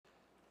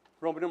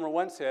Roman numeral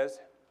 1 says,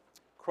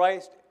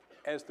 Christ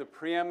as the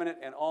preeminent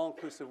and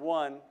all-inclusive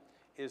one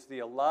is the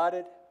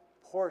allotted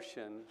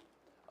portion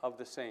of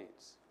the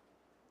saints.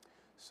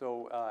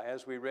 So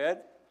as we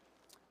read,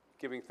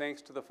 giving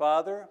thanks to the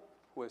Father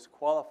who has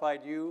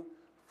qualified you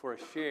for a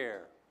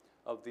share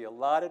of the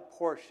allotted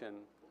portion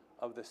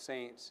of the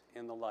saints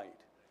in the light.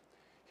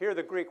 Here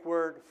the Greek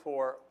word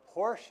for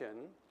portion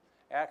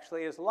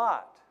actually is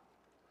lot.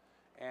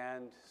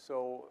 And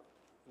so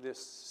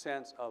this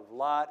sense of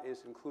lot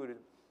is included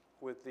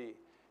with the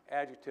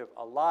adjective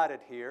allotted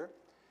here.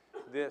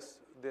 This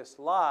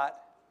lot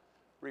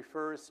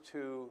refers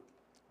to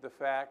the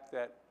fact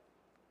that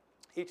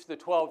each of the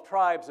 12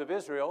 tribes of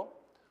Israel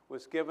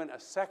was given a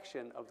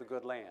section of the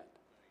good land.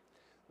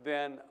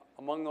 Then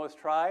among those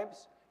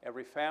tribes,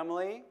 every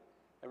family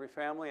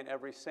and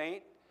every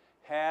saint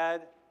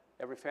had,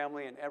 every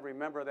family and every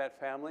member of that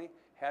family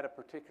had a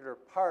particular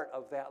part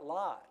of that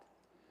lot.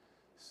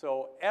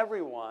 So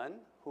everyone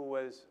who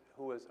was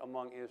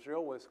among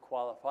Israel was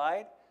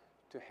qualified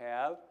to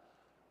have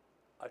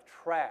a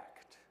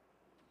tract,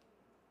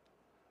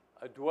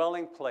 a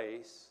dwelling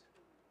place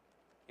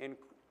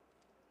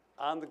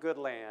on the good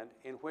land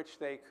in which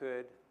they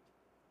could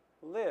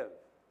live.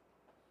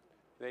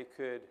 They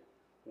could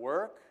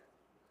work,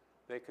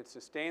 they could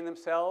sustain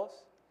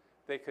themselves,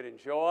 they could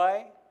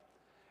enjoy,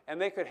 and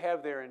they could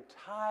have their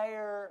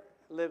entire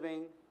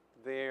living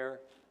there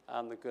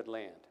on the good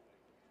land.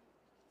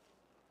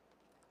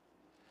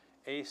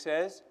 A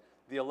says,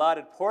 the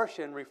allotted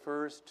portion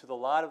refers to the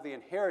lot of the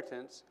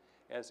inheritance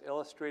as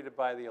illustrated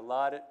by the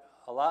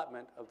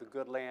allotment of the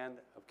good land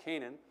of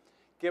Canaan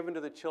given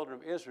to the children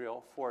of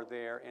Israel for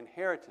their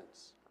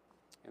inheritance.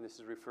 And this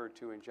is referred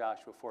to in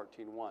Joshua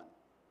 14:1.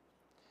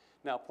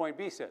 Now, point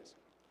B says,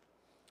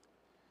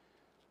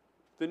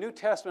 the New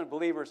Testament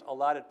believer's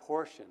allotted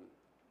portion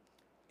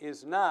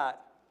is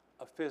not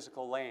a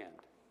physical land.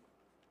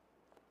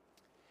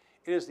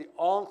 It is the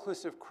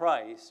all-inclusive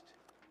Christ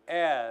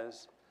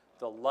as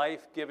the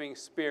life-giving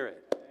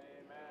Spirit.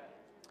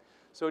 Amen.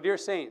 So, dear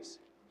saints,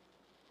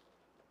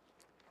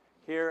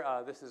 here,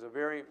 this is a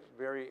very,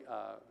 very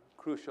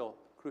crucial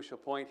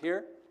point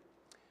here.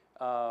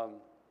 Our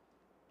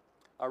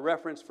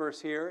reference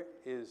verse here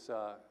is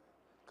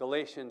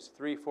Galatians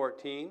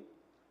 3:14,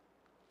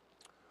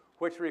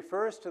 which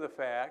refers to the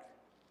fact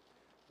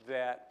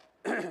that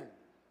the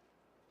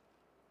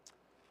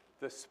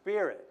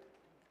Spirit,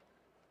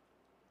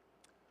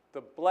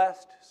 the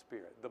blessed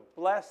Spirit, the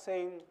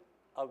blessing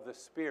of the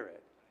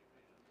Spirit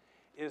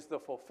is the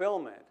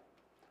fulfillment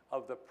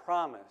of the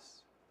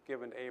promise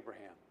given to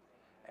Abraham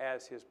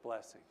as his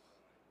blessing.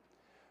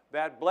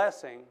 That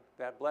blessing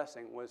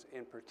was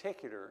in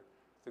particular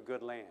the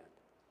good land,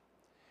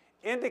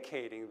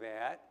 indicating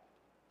that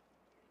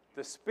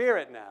the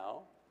Spirit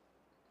now,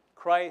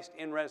 Christ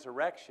in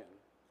resurrection,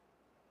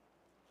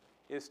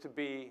 is to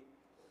be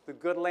the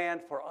good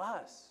land for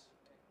us.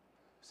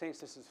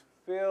 Saints, this is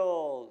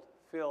filled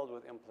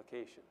with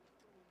implication.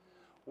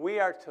 We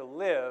are to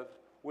live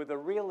with a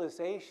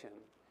realization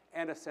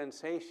and a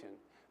sensation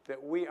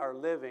that we are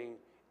living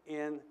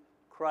in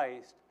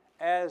Christ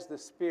as the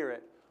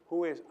Spirit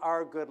who is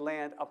our good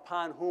land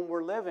upon whom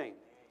we're living.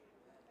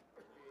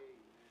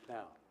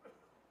 Now,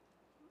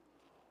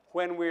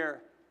 when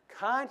we're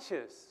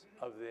conscious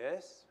of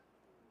this,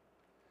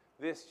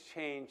 this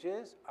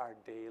changes our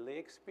daily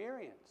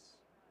experience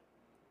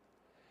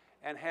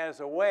and has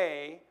a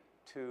way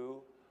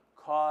to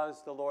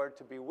cause the Lord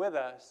to be with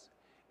us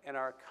in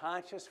our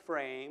conscious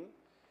frame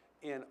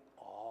in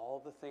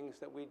all the things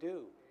that we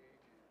do.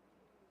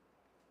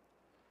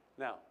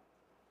 Now,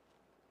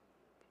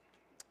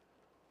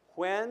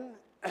 when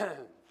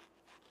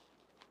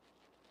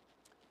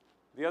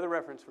the other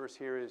reference verse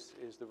here is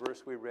the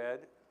verse we read,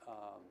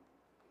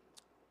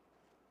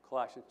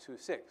 Colossians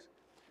 2:6.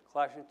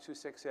 Colossians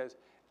 2:6 says,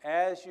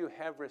 as you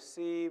have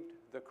received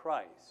the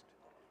Christ,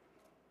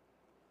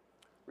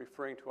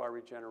 referring to our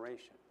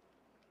regeneration.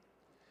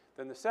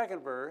 Then the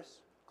second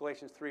verse,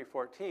 Galatians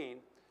 3:14,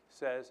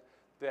 says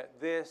that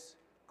this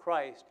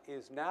Christ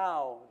is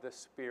now the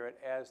Spirit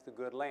as the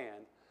good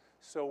land.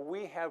 So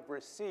we have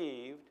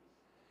received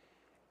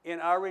in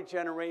our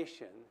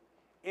regeneration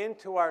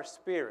into our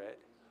spirit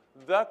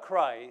the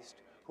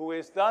Christ who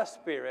is the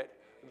Spirit,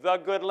 the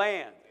good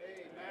land.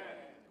 Amen.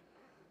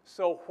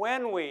 So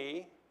when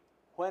we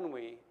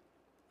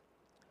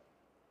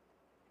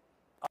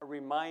are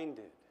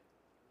reminded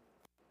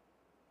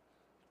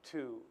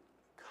to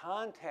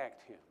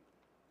contact Him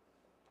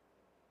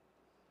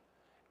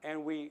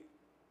and we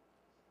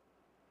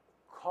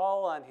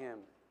call on Him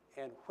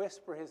and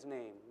whisper His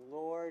name,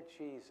 Lord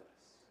Jesus,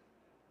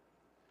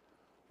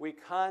 we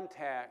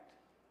contact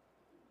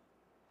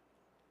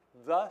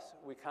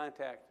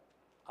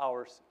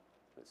our,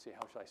 let's see,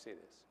 how shall I say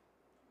this?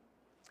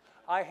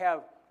 I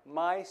have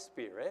my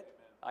spirit,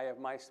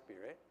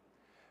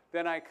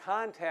 then I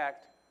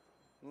contact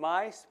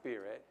my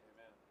spirit,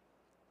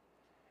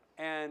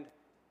 and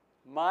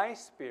my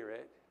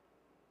spirit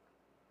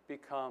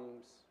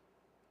becomes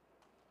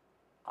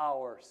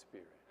our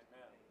spirit.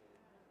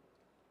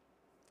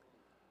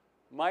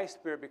 my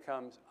spirit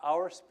becomes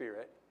our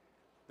spirit,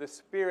 the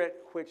spirit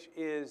which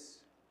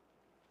is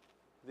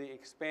the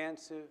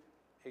expansive,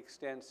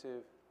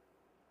 extensive,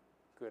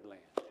 good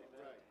land.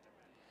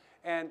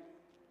 And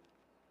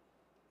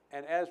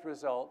as a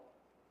result,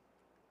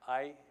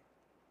 I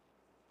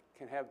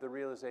can have the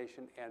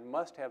realization and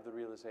must have the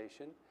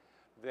realization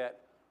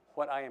that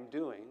what I am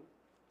doing,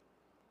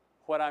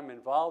 what I'm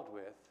involved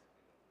with,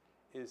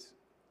 is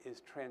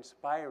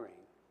transpiring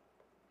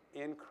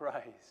in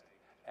Christ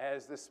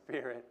as the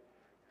Spirit,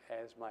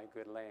 as my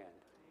good land.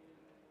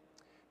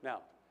 Now,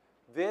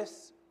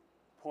 this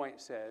point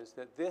says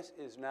that this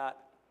is not,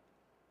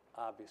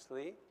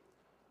 obviously,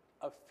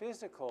 a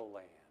physical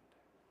land.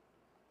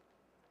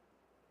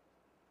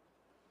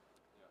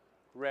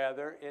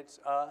 Rather, it's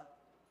a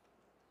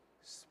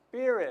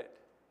spirit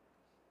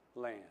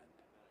land.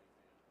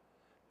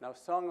 Now,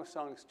 Song of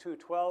Songs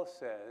 2:12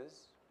 says,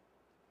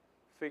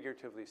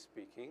 figuratively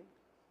speaking,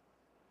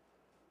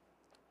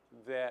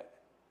 that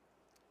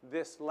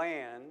this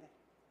land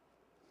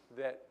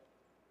that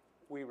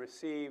we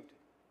received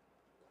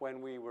when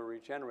we were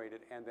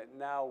regenerated and that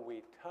now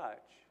we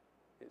touch,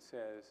 it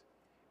says,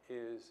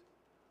 is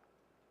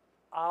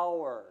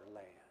our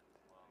land.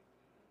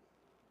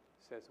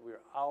 It says we're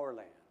our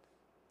land.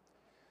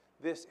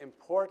 This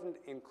important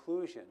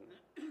inclusion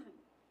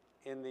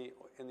in the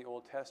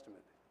Old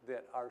Testament,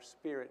 that our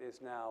spirit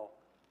is now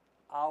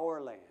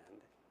our land,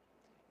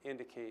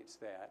 indicates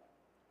that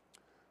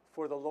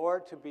for the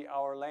Lord to be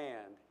our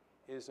land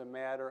is a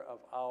matter of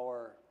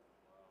our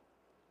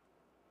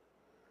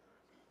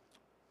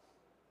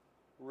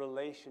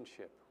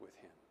relationship with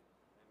Him.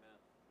 Amen.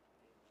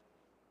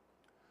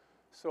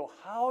 So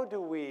how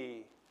do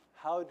we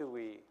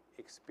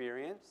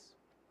experience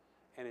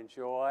and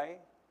enjoy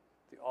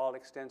the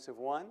all-extensive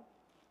one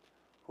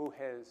who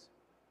has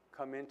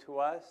come into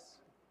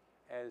us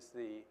as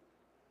the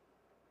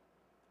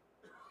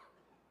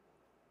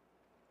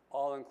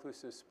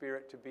all-inclusive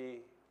Spirit to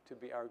be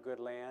our good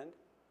land?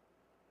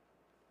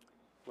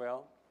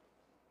 Well,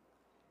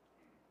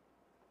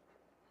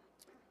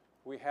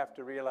 we have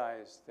to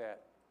realize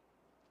that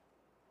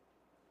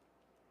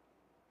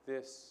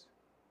this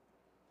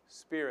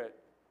Spirit,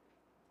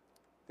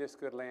 this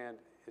good land,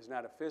 is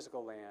not a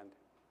physical land.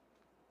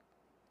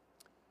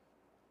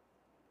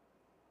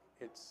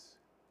 It's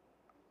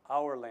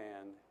our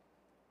land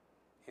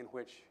in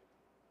which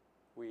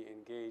we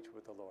engage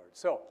with the Lord.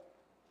 So,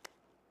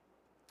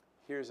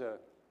 here's a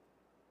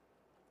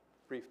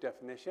brief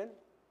definition.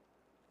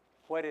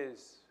 What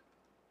is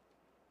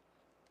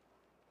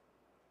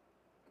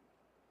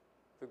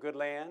the good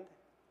land?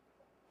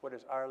 What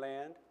is our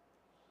land?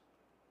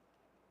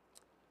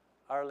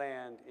 Our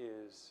land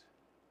is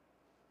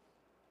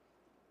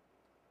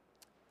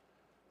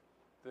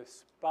the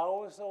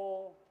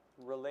spousal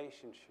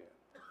relationship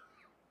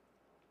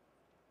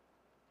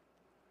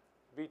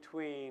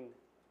between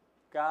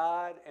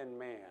God and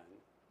man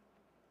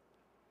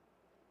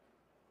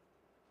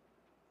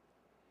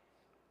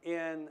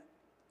in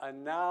a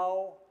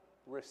now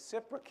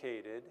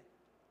reciprocated,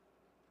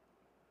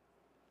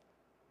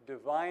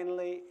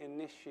 divinely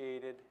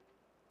initiated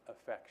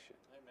affection.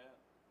 Amen.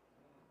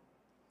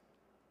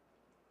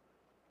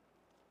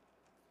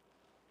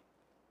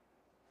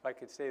 If I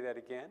could say that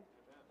again.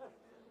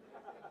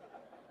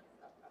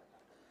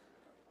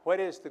 What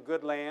is the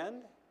good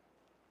land,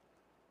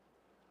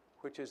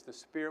 which is the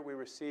Spirit we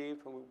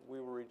received when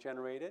we were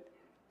regenerated?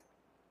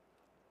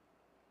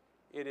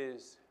 It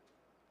is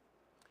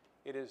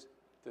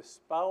the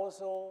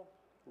spousal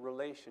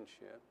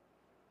relationship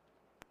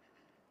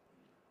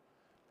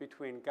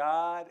between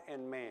God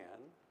and man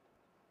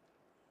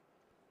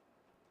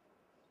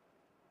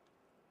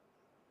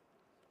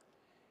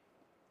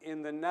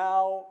in the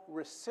now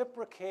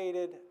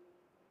reciprocated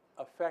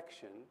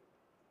affection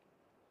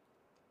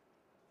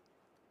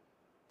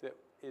that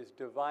is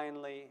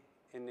divinely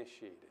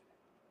initiated.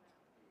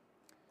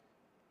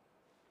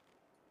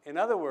 In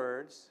other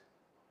words,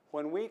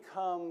 when we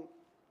come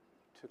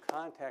to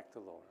contact the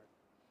Lord,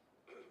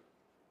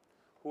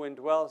 who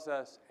indwells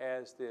us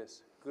as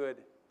this good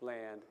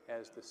land,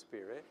 as the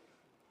Spirit,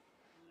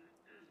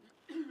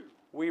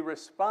 we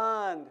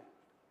respond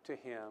to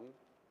Him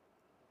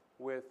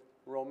with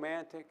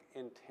romantic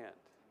intent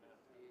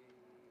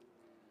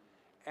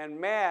and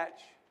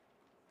match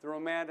the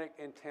romantic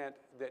intent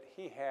that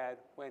He had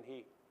when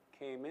He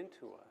came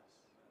into us.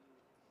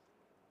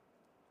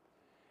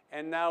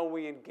 And now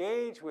we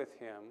engage with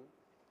Him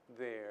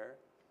there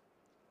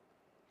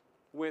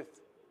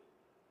with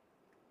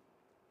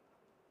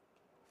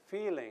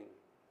feeling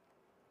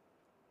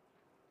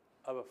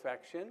of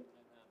affection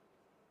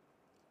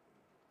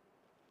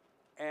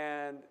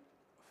and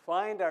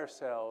find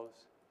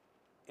ourselves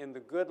in the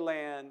good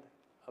land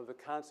of the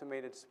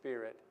consummated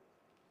Spirit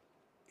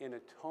in a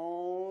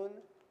tone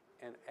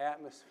and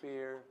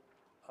atmosphere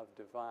of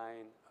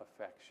divine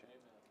affection.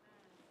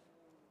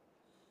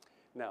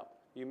 Now,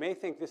 you may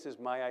think this is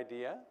my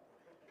idea,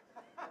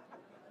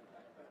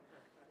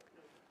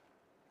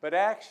 but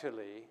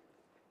actually,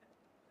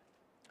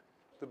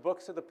 the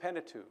books of the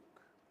Pentateuch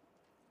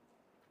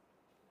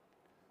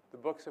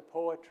books of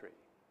poetry,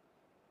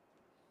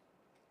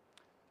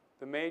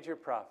 the major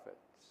prophets,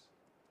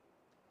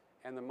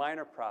 and the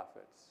minor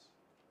prophets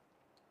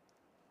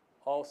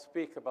all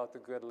speak about the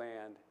good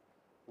land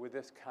with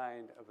this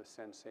kind of a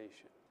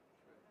sensation.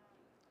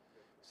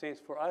 Saints,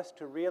 for us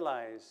to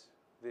realize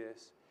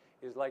this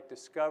is like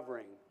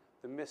discovering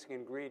the missing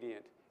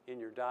ingredient in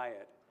your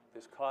diet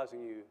that's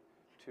causing you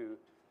to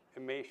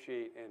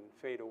emaciate and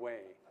fade away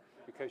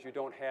because you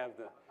don't have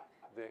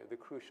the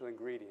crucial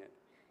ingredient.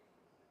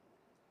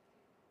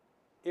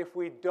 If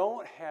we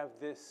don't have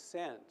this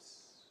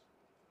sense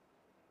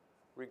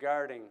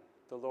regarding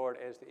the Lord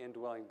as the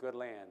indwelling good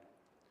land,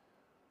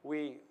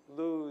 we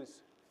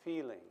lose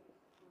feeling.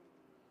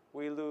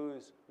 We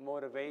lose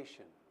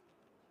motivation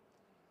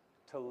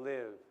to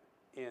live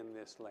in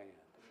this land.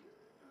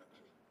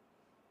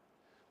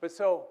 But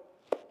so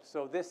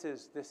this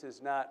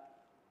is not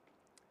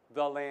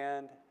the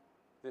land,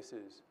 this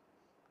is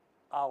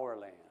our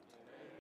land.